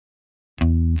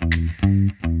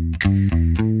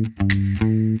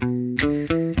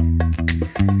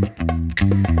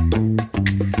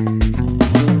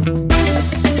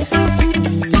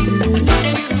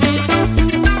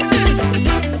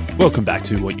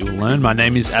to What You'll Learn. My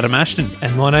name is Adam Ashton.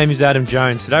 And my name is Adam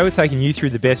Jones. Today we're taking you through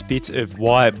the best bits of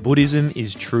Why Buddhism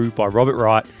is True by Robert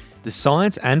Wright, the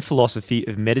science and philosophy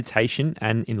of meditation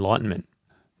and enlightenment.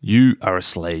 You are a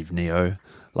slave, Neo.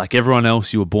 Like everyone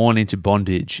else, you were born into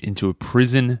bondage, into a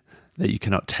prison that you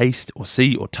cannot taste or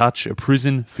see or touch, a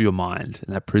prison for your mind.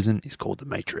 And that prison is called the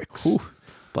Matrix. Ooh,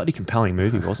 bloody compelling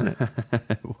movie, wasn't it?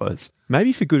 It was.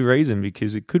 Maybe for good reason,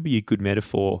 because it could be a good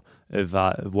metaphor of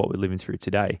what we're living through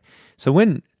today. So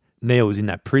when Neo was in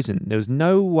that prison, there was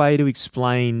no way to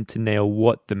explain to Neo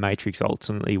what the Matrix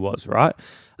ultimately was, right?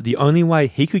 The only way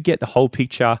he could get the whole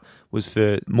picture was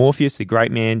for Morpheus, the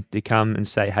great man, to come and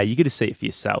say, hey, you got to see it for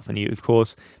yourself. And he, of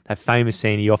course, that famous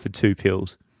scene, he offered 2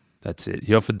 pills. That's it.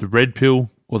 He offered the red pill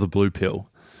or the blue pill.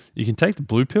 You can take the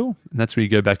blue pill, and that's where you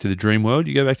go back to the dream world.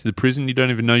 You go back to the prison, you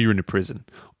don't even know you're in a prison.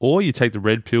 Or you take the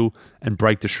red pill and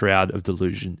break the shroud of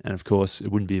delusion. And of course,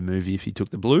 it wouldn't be a movie if he took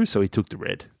the blue, so he took the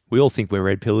red. We all think we're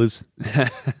red pillars.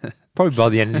 Probably by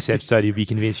the end of this episode, you'll be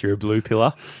convinced you're a blue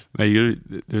pillar.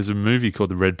 There's a movie called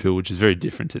The Red Pill, which is very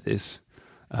different to this.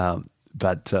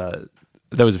 But that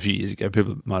was a few years ago.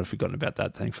 People might have forgotten about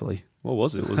that, thankfully. What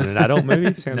was it? Was it an adult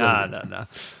movie? No.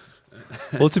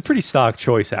 Well, it's a pretty stark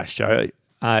choice, Ash Joe.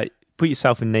 Put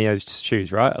yourself in Neo's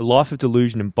shoes, right? A life of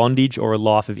delusion and bondage, or a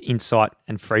life of insight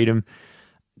and freedom.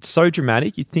 It's so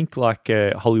dramatic. You'd think like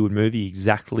a Hollywood movie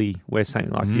exactly where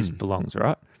something like this belongs,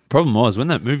 right? Problem was, when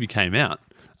that movie came out,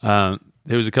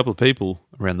 there was a couple of people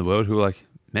around the world who were like,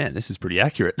 man, this is pretty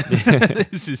accurate.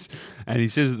 And he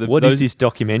says that What is this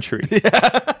documentary?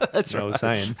 Yeah, that's what I was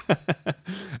saying.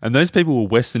 And those people were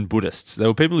Western Buddhists. They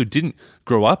were people who didn't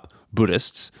grow up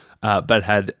Buddhists, but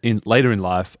had later in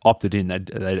life opted in.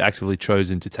 They'd actively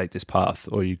chosen to take this path,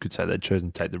 or you could say they'd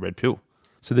chosen to take the red pill.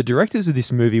 So the directors of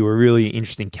this movie were really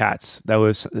interesting cats. They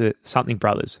were something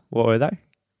brothers. What were they?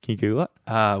 Can you Google it?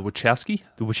 Wachowski.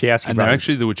 The Wachowski and brothers. And they're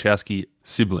actually the Wachowski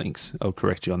siblings. I'll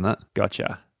correct you on that.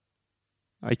 Gotcha.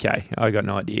 Okay, I got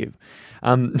no idea.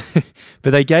 But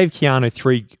they gave Keanu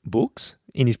 3 books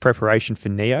in his preparation for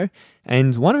Neo,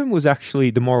 and one of them was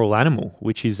actually The Moral Animal,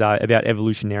 which is about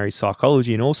evolutionary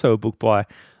psychology, and also a book by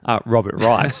Robert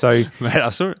Wright. So, mate, I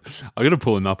got to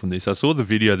pull him up on this. I saw the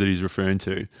video that he's referring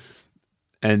to,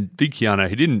 and Big Keanu,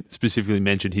 he didn't specifically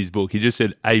mention his book. He just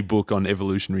said a book on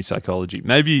evolutionary psychology.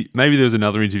 Maybe there was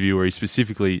another interview where he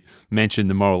specifically mentioned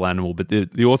The Moral Animal, but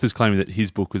the author's claiming that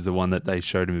his book was the one that they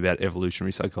showed him about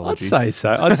evolutionary psychology. I'd say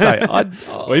so.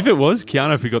 Well, if it was,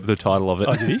 Keanu forgot the title of it.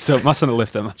 Oh, did he? So it mustn't have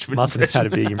left that much of an Mustn't have had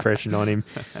a big impression on him.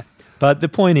 But the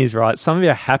point is, right, some of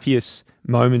our happiest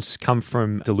moments come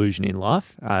from delusion in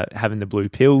life. Having the blue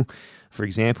pill, for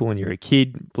example, when you're a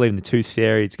kid, believing the tooth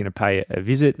fairy is going to pay a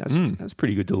visit. That's a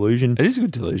pretty good delusion. It is a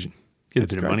good delusion. Get a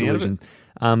bit of money out of it.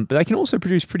 But they can also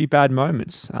produce pretty bad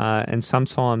moments. And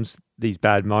sometimes these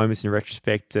bad moments, in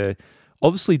retrospect, are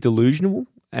obviously delusional,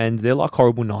 and they're like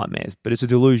horrible nightmares. But it's a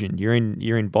delusion. You're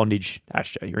in bondage,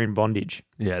 Astro. You're in bondage.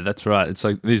 Yeah, that's right. It's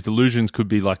like these delusions could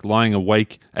be like lying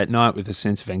awake at night with a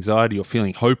sense of anxiety, or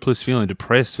feeling hopeless, feeling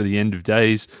depressed for the end of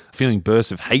days, feeling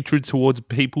bursts of hatred towards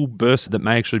people, bursts that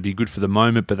may actually be good for the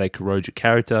moment, but they corrode your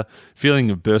character, feeling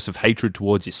a burst of hatred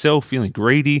towards yourself, feeling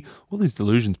greedy. All these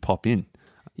delusions pop in.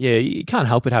 Yeah, you can't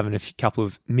help but having a couple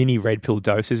of mini red pill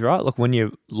doses, right? Like when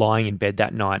you're lying in bed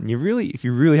that night, and if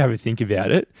you really have a think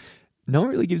about it, no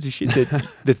one really gives a shit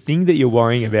that the thing that you're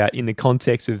worrying about in the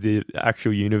context of the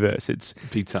actual universe, it's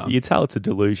big time. You can tell it's a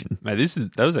delusion. Mate,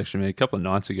 that was actually me a couple of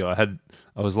nights ago.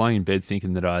 I was lying in bed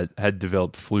thinking that I had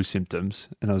developed flu symptoms,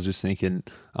 and I was just thinking,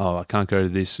 oh, I can't go to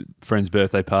this friend's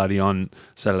birthday party on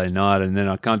Saturday night, and then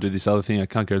I can't do this other thing. I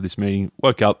can't go to this meeting.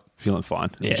 Woke up feeling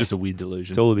fine. It was just a weird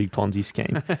delusion. It's all a big Ponzi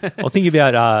scheme. I'll think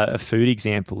about a food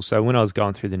example. So when I was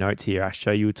going through the notes here,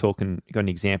 Astro, you were got an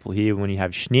example here when you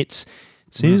have schnitz.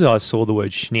 As soon as I saw the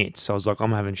word schnitz, I was like,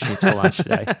 I'm having schnitz for lunch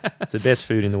today. It's the best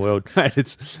food in the world. Mate,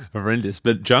 it's horrendous.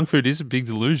 But junk food is a big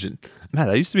delusion. Mate,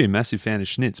 I used to be a massive fan of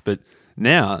schnitz, but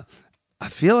now I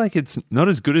feel like it's not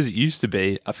as good as it used to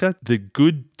be. I feel like the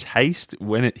good taste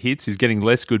when it hits is getting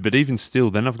less good, but even still,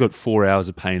 then I've got 4 hours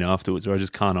of pain afterwards where I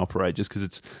just can't operate just because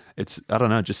it's I don't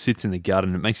know, it just sits in the gut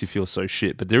and it makes you feel so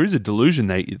shit. But there is a delusion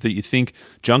that you think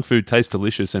junk food tastes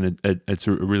delicious and it's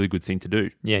a really good thing to do.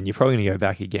 Yeah, and you're probably going to go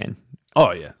back again.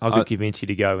 Oh, yeah. I'll convince you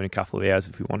to go in a couple of hours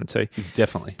if we wanted to.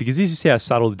 Definitely. Because this is how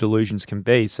subtle the delusions can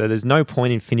be. So there's no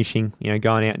point in finishing,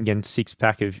 going out and getting a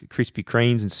 6-pack of Krispy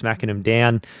Kremes and smacking them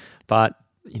down. But,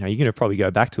 you're going to probably go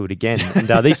back to it again. And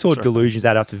these sort of delusions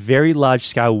add up to very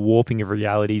large-scale warping of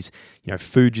realities.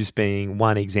 Food just being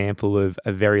one example of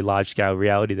a very large-scale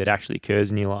reality that actually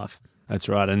occurs in your life. That's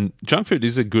right. And junk food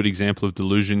is a good example of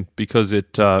delusion because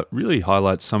it really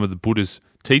highlights some of the Buddha's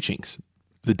teachings.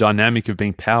 the dynamic of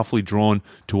being powerfully drawn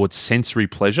towards sensory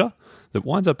pleasure that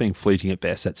winds up being fleeting at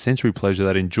best. That sensory pleasure,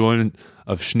 that enjoyment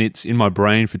of schnitz in my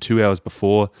brain for 2 hours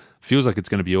before feels like it's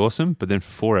going to be awesome, but then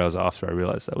for 4 hours after, I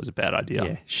realized that was a bad idea.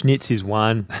 Yeah, schnitz is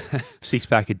one,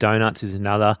 six-pack of donuts is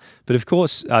another. But of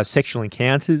course, sexual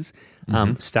encounters,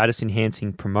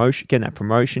 status-enhancing promotion, getting that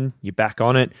promotion, you're back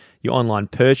on it, your online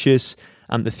purchase.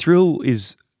 The thrill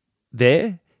is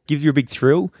there, gives you a big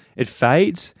thrill. It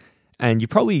fades, and you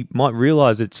probably might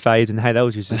realize it fades and, hey, that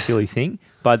was just a silly thing.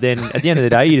 But then at the end of the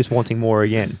day, you're just wanting more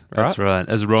again, right? That's right.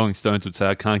 As the Rolling Stones would say,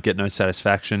 I can't get no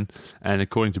satisfaction. And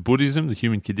according to Buddhism, the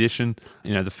human condition,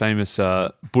 the famous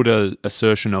Buddha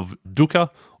assertion of dukkha,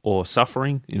 or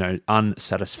suffering,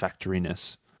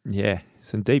 unsatisfactoriness. Yeah,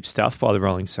 some deep stuff by the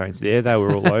Rolling Stones there. They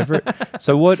were all over it.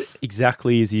 So what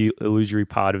exactly is the illusory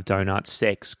part of donuts?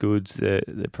 Sex, goods,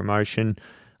 the promotion.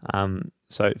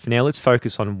 So for now, let's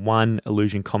focus on one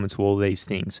illusion common to all these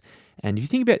things. And if you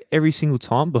think about every single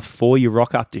time before you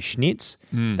rock up to schnitz,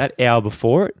 that hour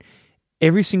before it,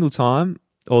 every single time,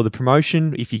 or the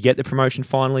promotion, if you get the promotion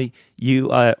finally, you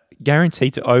are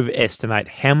guaranteed to overestimate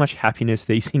how much happiness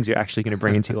these things are actually going to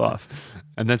bring into your life.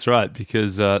 And that's right,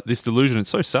 because this delusion, it's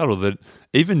so subtle that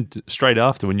even straight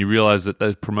after, when you realize that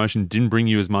the promotion didn't bring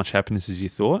you as much happiness as you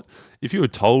thought, if you were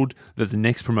told that the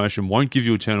next promotion won't give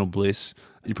you eternal bliss,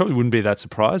 you probably wouldn't be that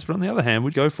surprised. But on the other hand,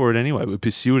 we'd go for it anyway. We'd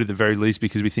pursue it at the very least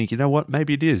because we think, you know what,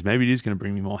 maybe it is. Maybe it is going to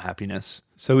bring me more happiness.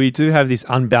 So we do have this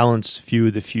unbalanced view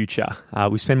of the future.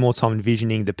 We spend more time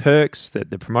envisioning the perks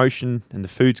that the promotion and the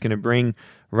food's going to bring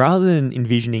rather than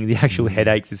envisioning the actual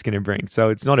headaches it's going to bring. So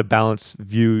it's not a balanced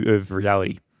view of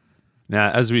reality. Now,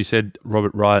 as we said,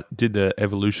 Robert Wright did the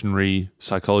evolutionary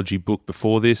psychology book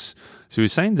before this. So he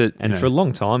was saying that... And for a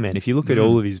long time, man, if you look at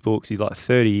all of his books, he's like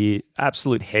 30-year,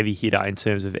 absolute heavy hitter in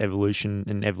terms of evolution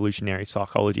and evolutionary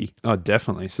psychology. Oh,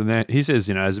 definitely. So there, he says,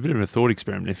 as a bit of a thought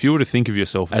experiment, if you were to think of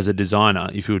yourself as a designer,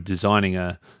 if you were designing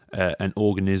an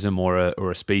organism or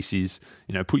a species,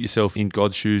 put yourself in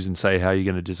God's shoes and say how you're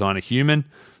going to design a human,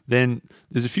 then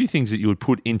there's a few things that you would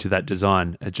put into that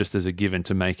design just as a given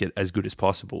to make it as good as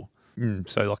possible.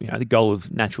 So, the goal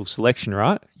of natural selection,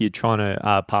 right? You're trying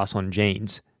to pass on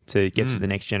genes to get to the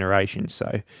next generation.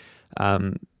 So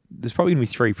there's probably going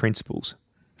to be three principles.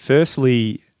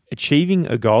 Firstly, achieving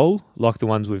a goal, like the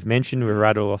ones we've mentioned, we've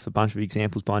rattled off a bunch of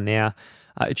examples by now.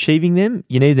 Achieving them,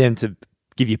 you need them to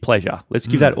give you pleasure. Let's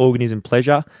give that organism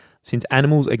pleasure, since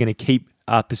animals are going to keep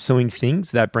pursuing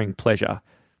things that bring pleasure.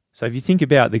 So if you think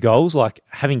about the goals, like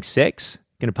having sex,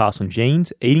 going to pass on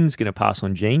genes, eating's going to pass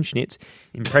on gene schnitz,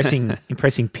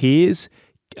 impressing peers,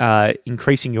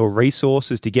 increasing your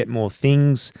resources to get more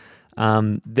things.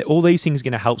 All these things are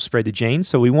going to help spread the genes.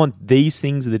 So we want these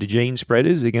things that are gene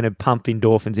spreaders are going to pump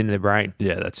endorphins into the brain.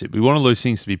 Yeah, that's it. We want all those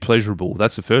things to be pleasurable.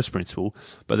 That's the first principle.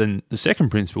 But then the second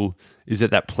principle is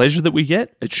that pleasure that we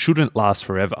get, it shouldn't last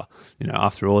forever.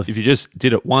 After all, if you just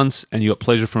did it once and you got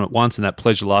pleasure from it once and that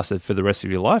pleasure lasted for the rest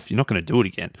of your life, you're not going to do it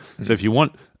again. So if you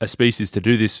want a species to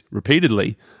do this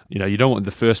repeatedly, you don't want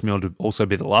the first meal to also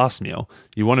be the last meal.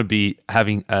 You want to be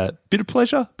having a bit of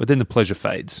pleasure, but then the pleasure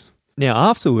fades. Now,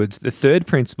 afterwards, the third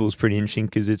principle is pretty interesting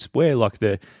because it's where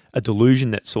a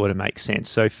delusion that sort of makes sense.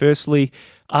 So firstly,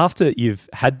 after you've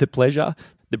had the pleasure,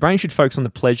 the brain should focus on the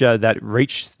pleasure that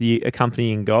reached the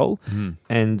accompanying goal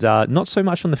and not so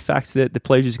much on the fact that the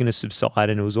pleasure is going to subside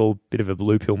and it was all a bit of a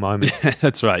blue pill moment. Yeah,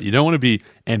 that's right. You don't want to be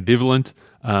ambivalent.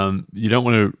 You don't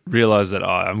want to realize that,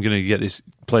 I'm going to get this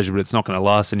pleasure, but it's not going to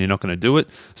last and you're not going to do it.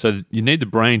 So you need the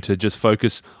brain to just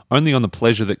focus only on the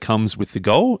pleasure that comes with the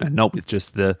goal and not with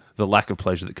just the lack of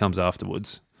pleasure that comes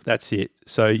afterwards. That's it.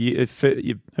 So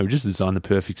we just designed the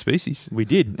perfect species. We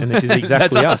did, and this is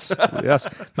exactly us.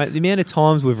 Mate, the amount of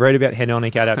times we've read about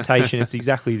hedonic adaptation, it's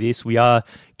exactly this. We are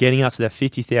getting us to that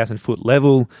 50,000 foot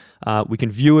level. We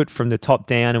can view it from the top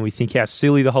down and we think how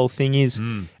silly the whole thing is.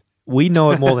 We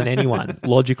know it more than anyone,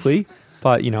 logically.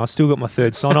 But, I still got my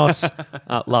third Sonos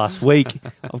last week.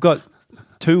 I've got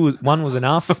two. One was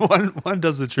enough. one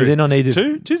does the trick. But then I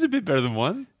needed two's a bit better than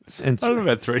one. And I don't know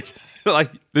about three.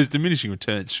 There's diminishing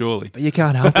returns, surely. But you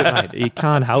can't help it, mate. You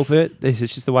can't help it. This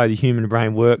is just the way the human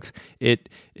brain works. It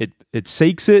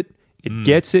seeks it. It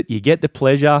gets it. You get the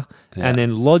pleasure. Yeah. And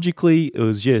then logically, it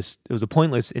was a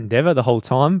pointless endeavor the whole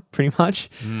time, pretty much.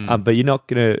 But you're not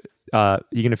going to...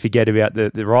 you're going to forget about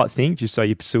the right thing just so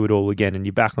you pursue it all again and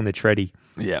you're back on the treadie.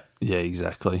 Yeah,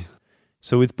 exactly.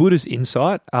 So with Buddha's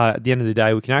insight, at the end of the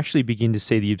day, we can actually begin to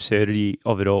see the absurdity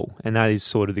of it all. And that is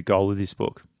sort of the goal of this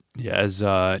book. Yeah, as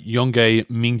Yongey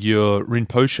Mingyur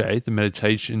Rinpoche, the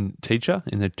meditation teacher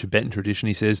in the Tibetan tradition,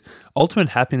 he says, ultimate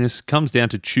happiness comes down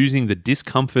to choosing the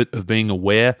discomfort of being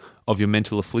aware of your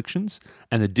mental afflictions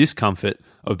and the discomfort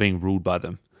of being ruled by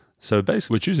them. So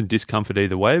basically, we're choosing discomfort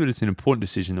either way, but it's an important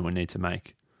decision that we need to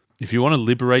make. If you want to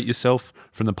liberate yourself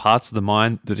from the parts of the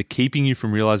mind that are keeping you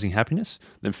from realizing happiness,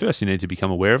 then first you need to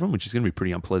become aware of them, which is going to be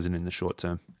pretty unpleasant in the short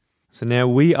term. So now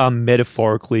we are,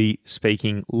 metaphorically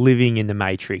speaking, living in the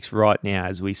matrix right now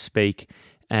as we speak.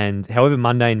 And however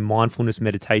mundane mindfulness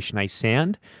meditation may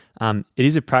sound, it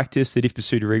is a practice that if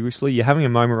pursued rigorously, you're having a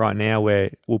moment right now where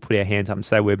we'll put our hands up and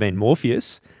say we're being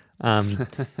Morpheus.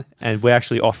 And we're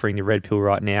actually offering the red pill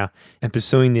right now and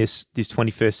pursuing this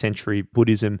 21st century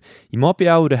Buddhism. You might be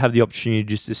able to have the opportunity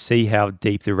just to see how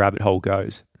deep the rabbit hole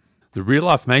goes. The real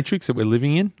life matrix that we're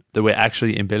living in, that we're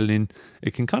actually embedded in,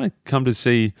 it can kind of come to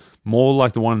see more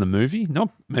like the one in the movie. Not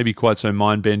maybe quite so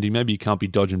mind-bending. Maybe you can't be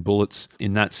dodging bullets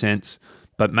in that sense.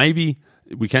 But maybe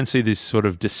we can see this sort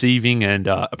of deceiving and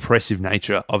oppressive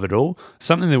nature of it all,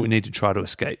 something that we need to try to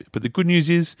escape. But the good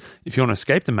news is, if you want to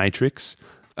escape the matrix,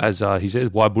 as he says,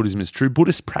 why Buddhism is true,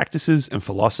 Buddhist practices and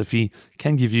philosophy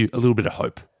can give you a little bit of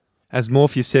hope. As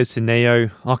Morpheus says to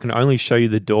Neo, I can only show you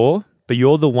the door, but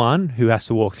you're the one who has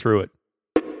to walk through it.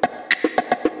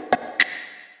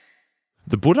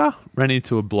 The Buddha ran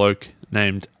into a bloke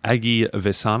named Aggie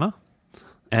Vesana,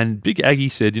 and Big Aggie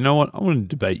said, you know what, I want to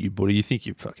debate you, Buddha. You think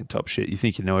you're fucking top shit. You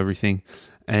think you know everything.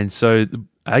 And so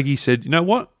Aggie said, you know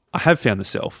what, I have found the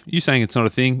self. You saying it's not a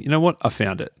thing, you know what, I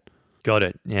found it. Got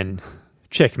it. And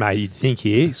checkmate, you'd think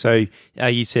here. So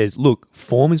Aggie says, look,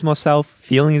 form is myself,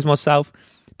 feeling is myself,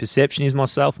 perception is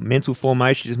myself, mental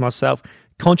formation is myself,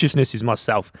 consciousness is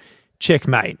myself.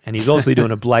 Checkmate. And he's obviously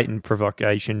doing a blatant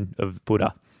provocation of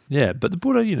Buddha. Yeah, but the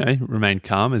Buddha, remained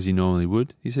calm as he normally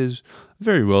would. He says,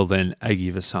 very well then,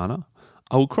 Aggie Vesana,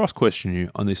 I will cross-question you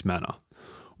on this manner.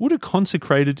 Would a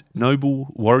consecrated,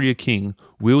 noble warrior king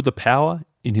wield the power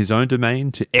in his own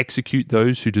domain to execute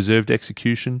those who deserved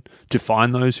execution, to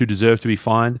find those who deserve to be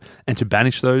fined, and to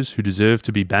banish those who deserve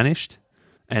to be banished?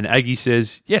 And Aggie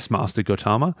says, yes, Master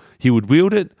Gautama, he would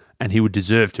wield it, and he would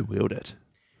deserve to wield it.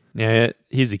 Now,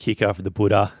 here's the kicker for the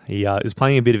Buddha. He was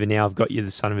playing a bit of a now I've got you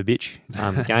the son of a bitch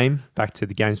game, back to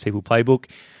the Games People playbook.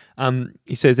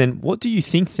 He says, then, what do you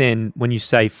think then when you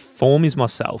say form is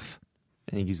myself?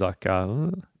 And he's like,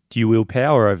 do you wield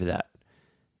power over that?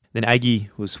 Then Aggie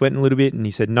was sweating a little bit and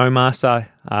he said, no, Master,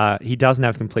 he doesn't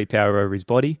have complete power over his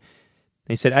body.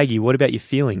 And he said, Aggie, what about your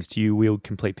feelings? Do you wield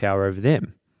complete power over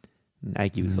them? And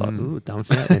Aggie was like, ooh,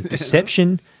 dumbfounded. And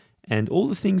perception and all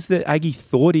the things that Aggie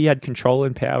thought he had control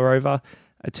and power over,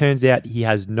 it turns out he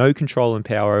has no control and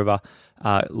power over,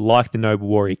 like the noble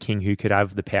warrior king who could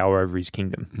have the power over his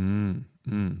kingdom.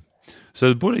 So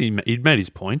the Buddha, he'd made his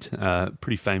point,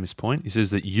 pretty famous point. He says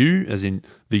that you, as in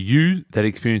the you that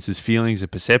experiences feelings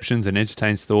and perceptions and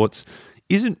entertains thoughts,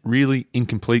 isn't really in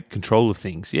complete control of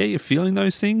things. Yeah, you're feeling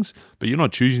those things, but you're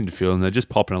not choosing to feel them. They're just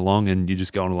popping along and you're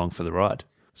just going along for the ride.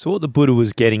 So what the Buddha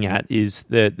was getting at is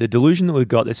the delusion that we've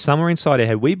got, there's somewhere inside our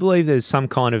head. We believe there's some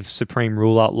kind of supreme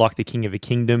ruler like the king of a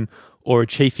kingdom or a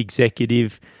chief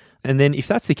executive. And then if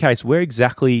that's the case, where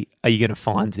exactly are you going to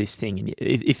find this thing? And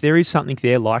if there is something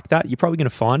there like that, you're probably going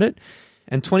to find it.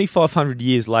 And 2,500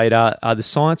 years later, the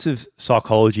science of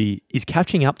psychology is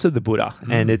catching up to the Buddha,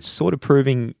 and it's sort of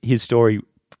proving his story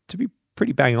to be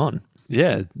pretty bang on.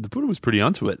 Yeah, the Buddha was pretty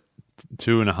onto it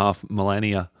 2.5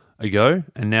 millennia ago,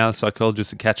 and now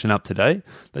psychologists are catching up today.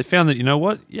 They found that, you know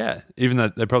what, yeah, even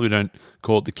though they probably don't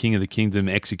call it the king of the kingdom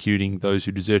executing those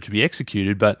who deserve to be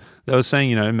executed, but they were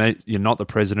saying, mate, you're not the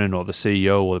president or the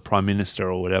CEO or the prime minister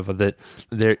or whatever, that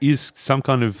there is some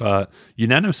kind of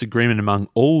unanimous agreement among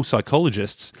all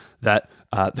psychologists that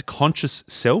the conscious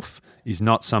self is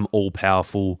not some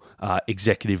all-powerful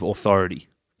executive authority.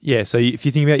 Yeah, so if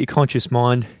you think about your conscious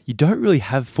mind, you don't really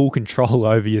have full control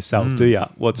over yourself, do you,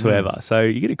 whatsoever? So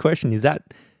you get a question, is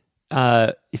that,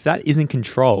 if that isn't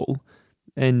control,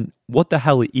 then what the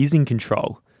hell is in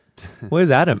control?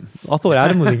 Where's Adam? I thought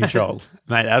Adam was in control.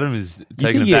 Mate, Adam is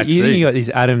taking a back seat. You think you got this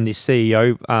Adam, this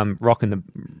CEO,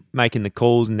 making the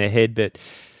calls in their head, but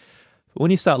when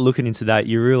you start looking into that,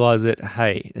 you realise that,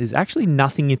 hey, there's actually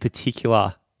nothing in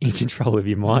particular in control of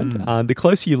your mind. The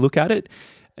closer you look at it,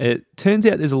 it turns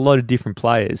out there's a lot of different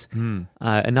players.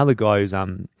 Another guy who's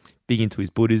big into his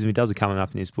Buddhism, who does it coming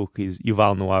up in this book, is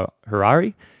Yuval Noah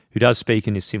Harari, who does speak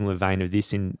in a similar vein of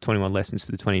this in 21 Lessons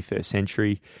for the 21st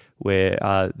Century, where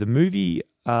the movie,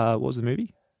 what was the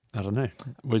movie? I don't know.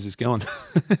 Where's this going?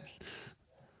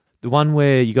 The one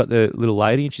where you got the little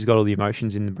lady and she's got all the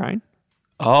emotions in the brain.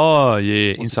 Oh,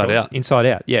 yeah. Inside Out. Inside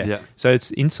Out, yeah. So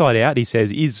it's Inside Out, he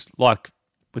says, is like,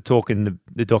 we're talking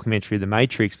the documentary The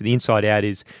Matrix, but the Inside Out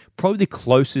is probably the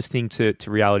closest thing to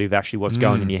reality of actually what's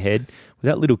going in your head. With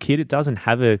that little kid, it doesn't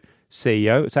have a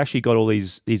CEO. It's actually got all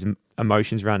these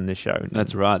emotions running the show.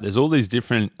 That's right. There's all these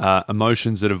different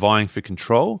emotions that are vying for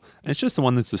control, and it's just the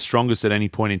one that's the strongest at any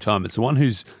point in time. It's the one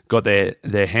who's got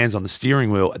their hands on the steering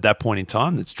wheel at that point in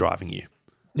time that's driving you.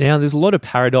 Now, there's a lot of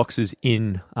paradoxes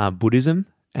in Buddhism,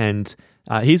 and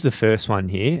here's the first one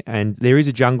here. And there is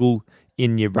a jungle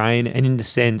in your brain, and in the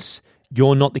sense,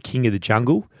 you're not the king of the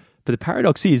jungle. But the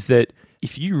paradox is that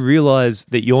if you realize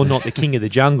that you're not the king of the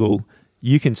jungle,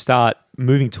 you can start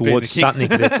moving towards something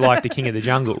that's like the king of the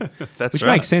jungle. Which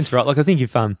makes sense, right? Like, I think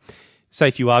if, say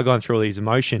if you are going through all these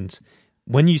emotions,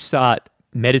 when you start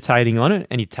meditating on it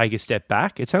and you take a step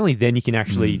back, it's only then you can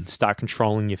actually start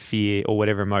controlling your fear or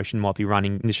whatever emotion might be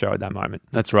running in the show at that moment.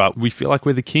 That's right. We feel like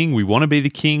we're the king. We want to be the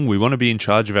king. We want to be in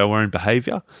charge of our own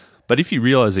behavior. But if you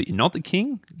realize that you're not the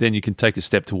king, then you can take a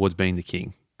step towards being the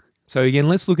king. So again,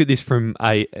 let's look at this from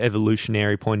a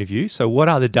evolutionary point of view. So what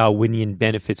are the Darwinian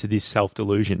benefits of this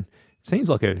self-delusion? It seems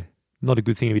like not a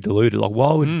good thing to be deluded. Like,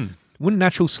 why wouldn't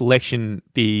natural selection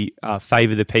be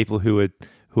favour the people who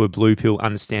are blue pill,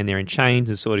 understand they're in chains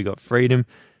and sort of got freedom?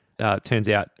 Turns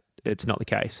out it's not the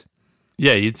case.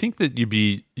 Yeah, you'd think that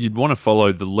you'd want to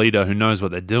follow the leader who knows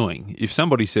what they're doing. If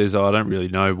somebody says, I don't really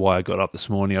know why I got up this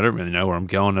morning, I don't really know where I'm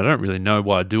going, I don't really know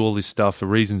why I do all this stuff for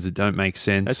reasons that don't make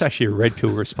sense. That's actually a red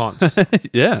pill response.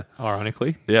 Yeah.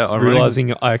 Ironically. Yeah.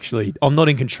 Realising I'm not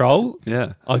in control.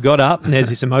 Yeah. I got up and there's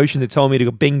this emotion that told me to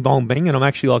go bing, bong, bing, and I'm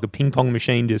actually like a ping pong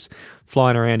machine just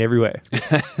flying around everywhere.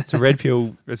 It's a red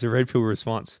pill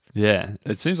response. Yeah,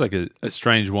 it seems like a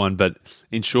strange one, but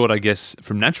in short, I guess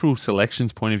from natural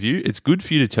selection's point of view, it's good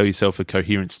for you to tell yourself a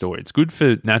coherent story. It's good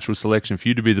for natural selection for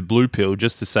you to be the blue pill,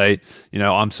 just to say,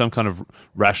 I'm some kind of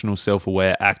rational,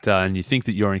 self-aware actor, and you think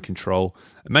that you're in control.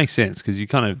 It makes sense because you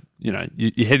kind of,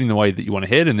 you're heading the way that you want to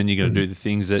head, and then you're going to do the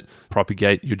things that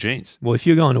propagate your genes. Well, if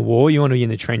you're going to war, you want to be in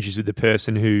the trenches with the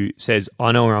person who says,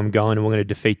 I know where I'm going and we're going to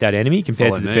defeat that enemy,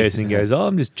 compared to the person who goes,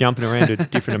 I'm just jumping around to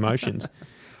different emotions.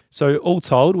 So all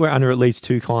told, we're under at least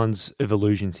two kinds of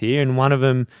illusions here, and one of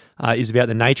them is about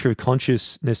the nature of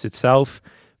consciousness itself,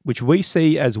 which we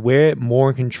see as we're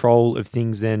more in control of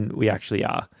things than we actually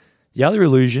are. The other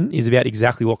illusion is about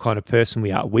exactly what kind of person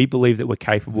we are. We believe that we're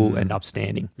capable and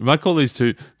upstanding. We might call these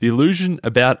two the illusion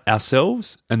about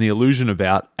ourselves and the illusion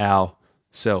about ourselves.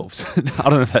 I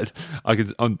don't know if that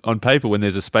on paper, when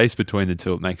there's a space between the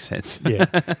two, it makes sense. Yeah,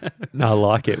 no, I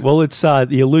like it. Well, it's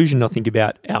the illusion, I think,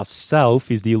 about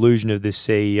ourself is the illusion of the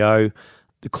CEO.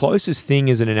 The closest thing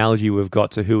as an analogy we've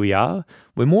got to who we are,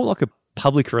 we're more like a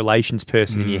public relations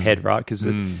person in your head, right? Because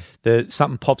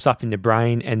something pops up in the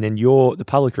brain, and then the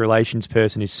public relations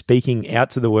person is speaking out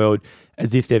to the world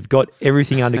as if they've got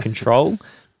everything under control.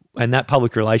 And that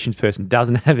public relations person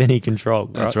doesn't have any control.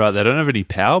 Right? That's right. They don't have any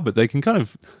power, but they can kind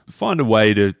of find a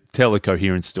way to tell a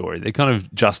coherent story. They're kind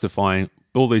of justifying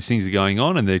all these things are going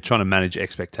on, and they're trying to manage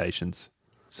expectations.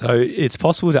 So it's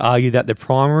possible to argue that the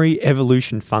primary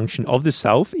evolution function of the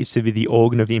self is to be the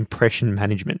organ of impression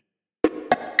management.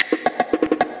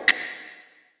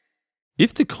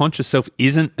 If the conscious self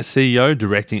isn't a CEO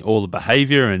directing all the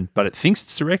behavior, but it thinks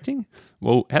it's directing,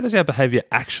 well, how does our behavior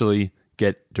actually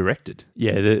get directed?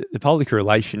 Yeah, the public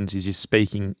relations is just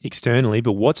speaking externally,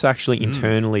 but what's actually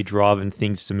internally driving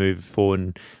things to move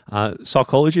forward? And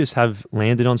psychologists have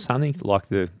landed on something like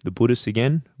the Buddhists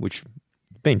again, which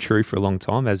has been true for a long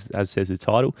time, as says the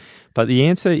title. But the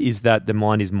answer is that the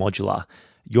mind is modular.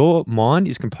 Your mind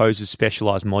is composed of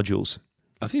specialized modules.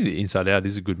 I think the inside out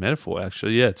is a good metaphor,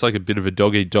 actually. Yeah, it's like a bit of a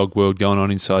dog-eat-dog world going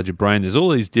on inside your brain. There's all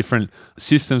these different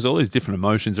systems, all these different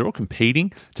emotions. They're all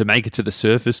competing to make it to the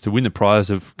surface, to win the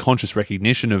prize of conscious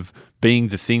recognition of being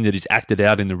the thing that is acted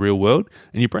out in the real world.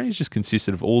 And your brain is just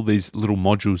consisted of all these little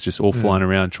modules just all flying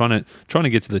around, trying to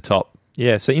get to the top.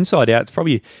 Yeah, so inside out,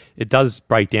 it does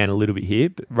break down a little bit here,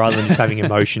 but rather than just having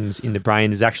emotions in the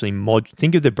brain, there's actually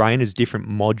think of the brain as different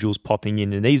modules popping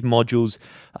in, and these modules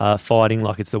are fighting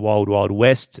like it's the wild, wild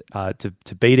west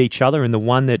to beat each other, and the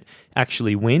one that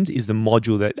actually wins is the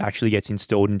module that actually gets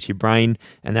installed into your brain,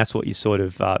 and that's what you sort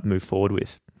of move forward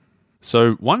with.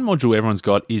 So one module everyone's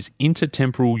got is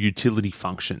intertemporal utility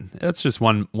function. That's just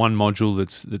one module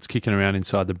that's kicking around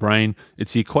inside the brain.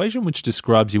 It's the equation which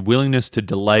describes your willingness to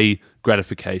delay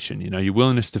gratification. Your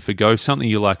willingness to forgo something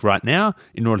you like right now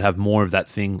in order to have more of that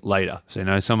thing later. So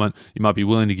you might be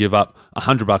willing to give up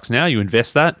 $100 now. You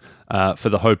invest that for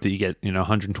the hope that you get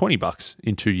 $120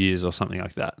 in 2 years or something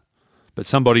like that. But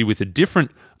somebody with a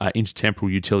different intertemporal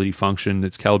utility function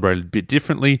that's calibrated a bit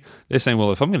differently, they're saying,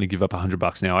 well, if I'm going to give up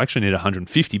 $100 now, I actually need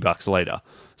 $150 later.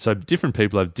 So different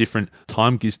people have different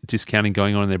time discounting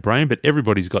going on in their brain, but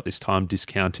everybody's got this time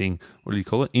discounting, what do you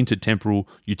call it? Intertemporal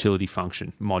utility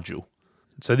function module.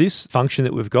 So this function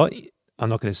that we've got, I'm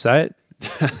not going to say it,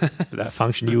 that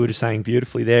function you were just saying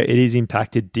beautifully there, it is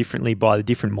impacted differently by the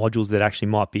different modules that actually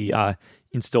might be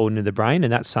installed into the brain,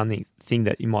 and that's something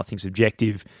that you might think is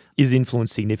objective is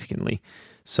influenced significantly.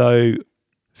 So,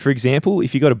 for example,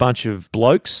 if you've got a bunch of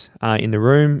blokes in the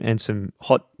room and some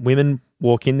hot women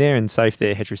walk in there, and say if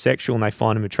they're heterosexual and they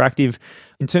find them attractive,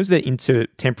 in terms of their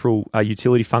intertemporal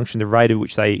utility function, the rate at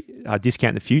which they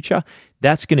discount in the future,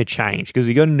 that's going to change because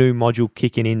you've got a new module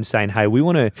kicking in saying, hey, we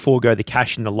want to forego the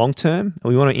cash in the long term, and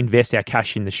we want to invest our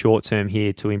cash in the short term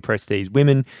here to impress these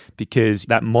women, because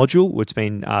that module, which has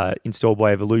been installed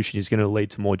by evolution, is going to lead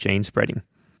to more gene spreading.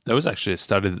 There was actually a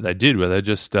study that they did where they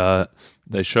just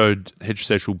they showed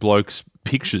heterosexual blokes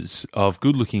pictures of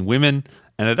good-looking women,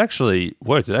 and it actually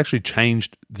worked. It actually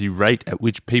changed the rate at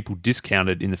which people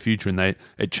discounted in the future, and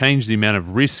it changed the amount of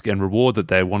risk and reward that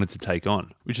they wanted to take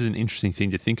on, which is an interesting thing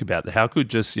to think about. How could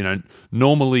just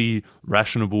normally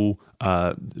rational,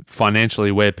 financially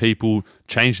aware people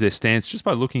change their stance just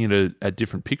by looking at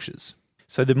different pictures?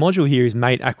 So the module here is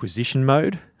mate acquisition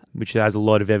mode, which has a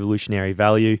lot of evolutionary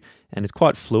value, and it's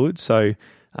quite fluid. So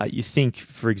you think,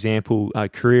 for example,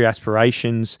 career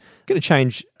aspirations going to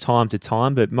change time to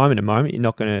time, but moment to moment, you're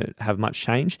not going to have much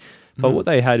change. But what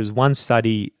they had was one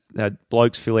study that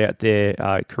blokes fill out their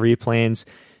career plans,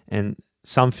 and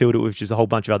some filled it with just a whole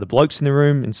bunch of other blokes in the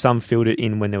room, and some filled it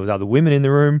in when there was other women in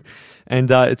the room. And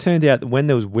it turned out that when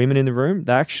there was women in the room,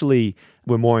 they actually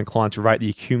were more inclined to rate the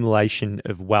accumulation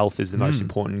of wealth as the most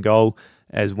important goal,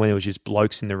 as when it was just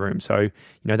blokes in the room. So,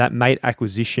 that mate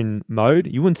acquisition mode,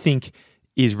 you wouldn't think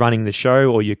is running the show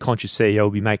or your conscious CEO will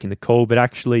be making the call, but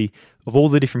actually, of all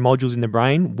the different modules in the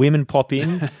brain, women pop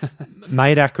in,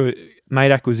 mate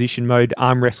acquisition mode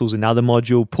arm wrestles another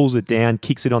module, pulls it down,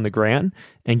 kicks it on the ground,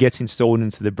 and gets installed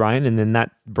into the brain, and then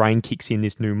that brain kicks in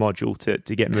this new module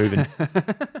to get moving.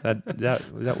 Does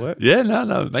that work? Yeah,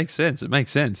 no, it makes sense. It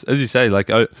makes sense. As you say,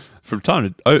 from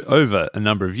time to over a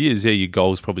number of years, your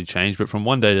goals probably change, but from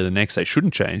one day to the next, they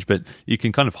shouldn't change. But you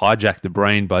can kind of hijack the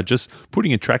brain by just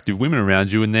putting attractive women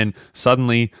around you, and then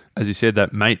suddenly, as you said,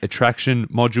 that mate attraction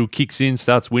module kicks in,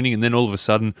 starts winning, and then all of a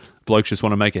sudden, blokes just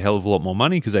want to make a hell of a lot more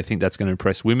money because they think that's going to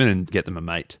impress women and get them a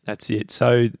mate. That's it.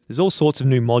 So there's all sorts of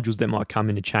new modules that might come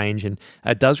into change, and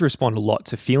it does respond a lot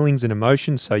to feelings and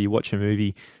emotions. So you watch a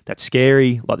movie that's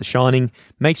scary, like The Shining,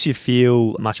 makes you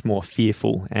feel much more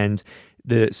fearful, and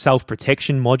the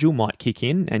self-protection module might kick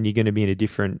in and you're going to be in a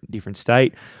different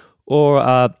state. Or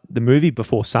the movie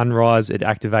Before Sunrise, it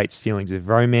activates feelings of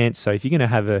romance. So if you're going to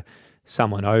have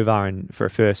someone over and for a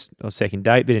first or second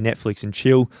date, bit of Netflix and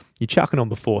chill, you're chucking on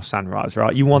Before Sunrise,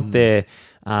 right? You want their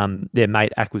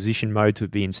mate acquisition mode to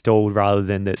be installed rather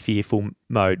than the fearful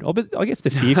mode. Oh, but I guess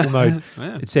the fearful mode,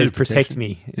 yeah, it says protect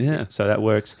me. Yeah. So that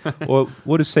works. Or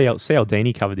what does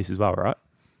Cialdini cover this as well, right?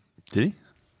 Did he?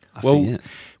 I forget.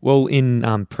 Well,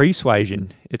 in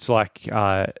Persuasion, it's like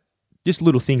just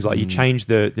little things like you change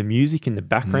the music in the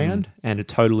background and it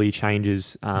totally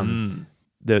changes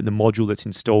the module that's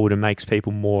installed and makes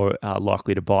people more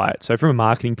likely to buy it. So from a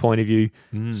marketing point of view,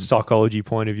 psychology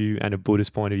point of view, and a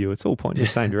Buddhist point of view, it's all pointing in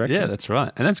the same direction. Yeah, that's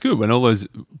right. And that's good. When all those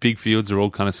big fields are all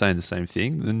kind of saying the same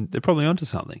thing, then they're probably onto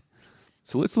something.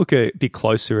 So let's look a bit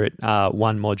closer at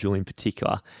one module in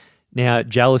particular. Now,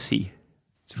 jealousy.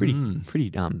 It's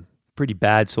pretty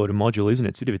bad sort of module, isn't it?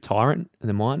 It's a bit of a tyrant in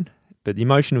the mind. But the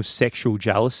emotional sexual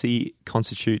jealousy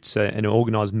constitutes an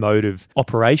organised mode of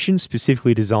operation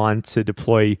specifically designed to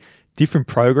deploy different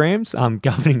programs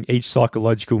governing each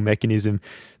psychological mechanism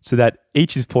so that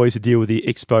each is poised to deal with the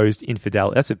exposed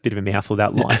infidelity. That's a bit of a mouthful,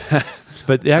 that line.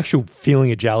 But the actual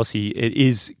feeling of jealousy, it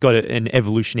is got an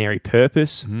evolutionary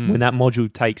purpose. When that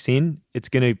module takes in, it's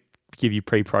going to give you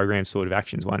pre-programmed sort of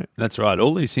actions, won't it? That's right.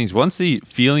 All these things, once the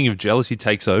feeling of jealousy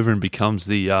takes over and becomes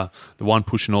the one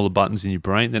pushing all the buttons in your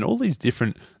brain, then all these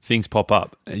different things pop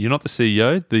up. You're not the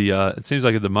CEO. It seems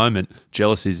like at the moment,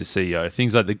 jealousy is the CEO.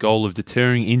 Things like the goal of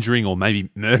deterring, injuring, or maybe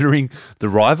murdering the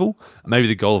rival, maybe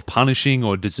the goal of punishing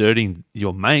or deserting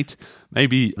your mate,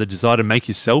 maybe the desire to make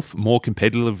yourself more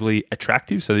competitively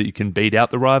attractive so that you can beat out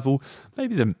the rival.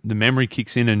 Maybe the memory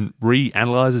kicks in and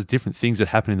reanalyzes different things that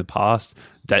happened in the past.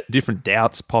 Different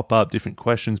doubts pop up, different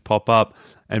questions pop up,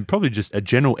 and probably just a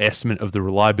general estimate of the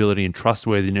reliability and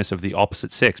trustworthiness of the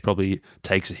opposite sex probably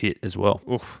takes a hit as well.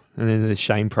 Oof. And then the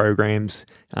shame programs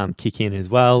kick in as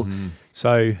well.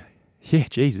 So, yeah,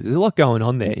 Jesus, there's a lot going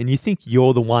on there. And you think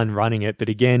you're the one running it, but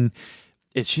again,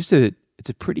 it's a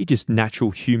pretty just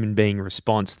natural human being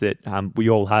response that we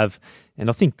all have. And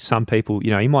I think some people,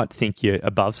 you might think you're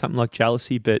above something like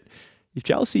jealousy, but if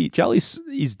jealousy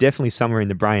is definitely somewhere in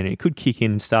the brain, and it could kick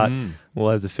in and start,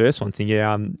 well, as the first one,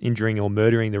 thinking injuring or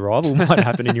murdering the rival might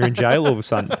happen and you're in jail all of a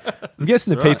sudden. I'm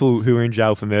guessing the people who were in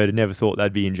jail for murder never thought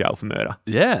they'd be in jail for murder.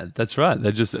 Yeah, that's right.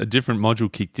 They're just a different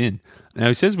module kicked in. Now,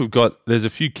 he says there's a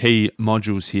few key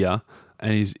modules here,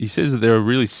 and he says that there are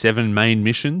really 7 main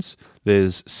missions.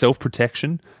 There's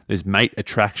self-protection, there's mate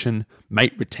attraction,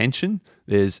 mate retention,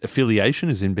 there's affiliation,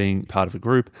 as in being part of a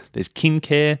group, there's kin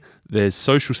care, there's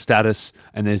social status,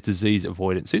 and there's disease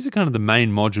avoidance. These are kind of the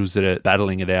main modules that are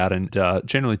battling it out and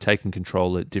generally taking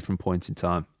control at different points in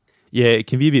time. Yeah, it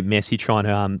can be a bit messy trying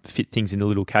to fit things into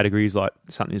little categories like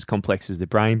something as complex as the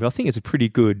brain, but I think it's a pretty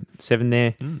good 7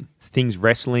 there. Things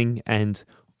wrestling and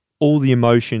all the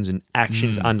emotions and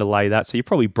actions underlay that. So you're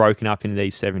probably broken up into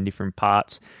these 7 different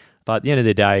parts. But at the end of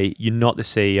the day, you're not the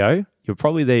CEO. You're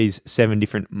probably these 7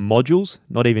 different modules,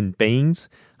 not even beings,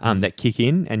 that kick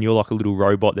in, and you're like a little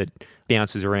robot that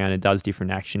bounces around and does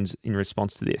different actions in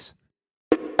response to this.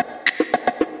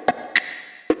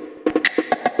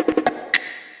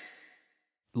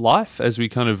 Life, as we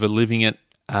kind of are living it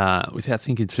without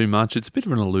thinking too much, it's a bit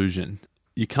of an illusion.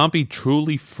 You can't be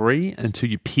truly free until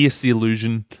you pierce the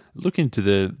illusion, look into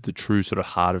the true sort of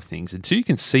heart of things. Until you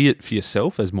can see it for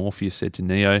yourself, as Morpheus said to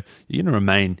Neo, you're going to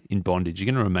remain in bondage.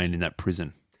 You're going to remain in that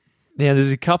prison. Now,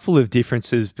 there's a couple of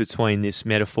differences between this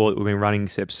metaphor that we've been running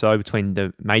this episode, between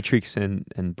the Matrix and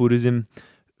Buddhism.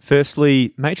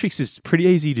 Firstly, Matrix is pretty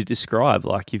easy to describe.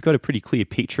 Like, you've got a pretty clear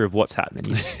picture of what's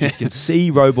happening. You can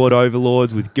see robot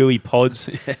overlords with gooey pods.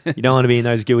 You don't want to be in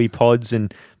those gooey pods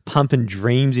and pumping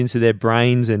dreams into their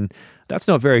brains, and that's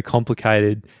not very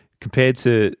complicated compared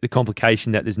to the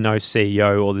complication that there's no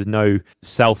CEO or there's no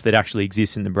self that actually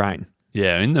exists in the brain.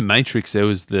 Yeah, in the Matrix, there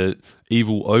was the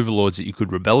evil overlords that you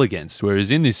could rebel against, whereas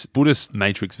in this Buddhist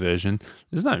Matrix version,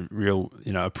 there's no real,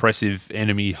 oppressive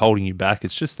enemy holding you back.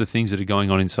 It's just the things that are going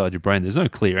on inside your brain. There's no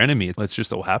clear enemy. It's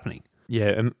just all happening. Yeah,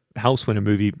 it helps when a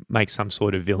movie makes some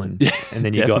sort of villain, and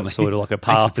then you've got sort of like a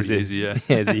path as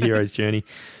a hero's journey.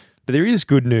 But there is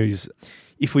good news.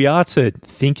 If we are to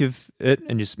think of it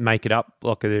and just make it up,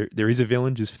 like there is a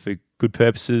villain just for good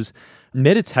purposes,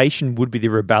 meditation would be the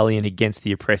rebellion against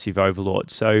the oppressive overlord.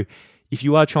 So if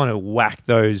you are trying to whack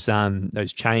those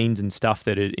chains and stuff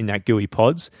that are in that gooey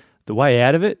pods, the way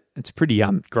out of it, it's a pretty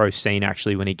gross scene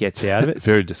actually when he gets out of it.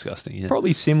 Very disgusting, yeah.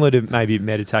 Probably similar to maybe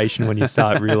meditation when you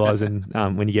start realising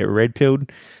when you get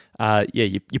red-pilled.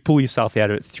 You pull yourself out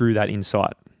of it through that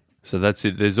insight. So that's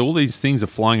it. There's all these things are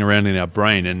flying around in our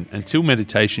brain, and until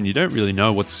meditation, you don't really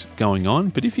know what's going on.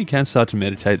 But if you can start to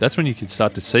meditate, that's when you can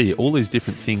start to see all these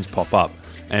different things pop up.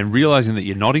 And realizing that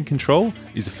you're not in control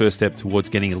is the first step towards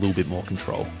getting a little bit more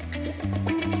control.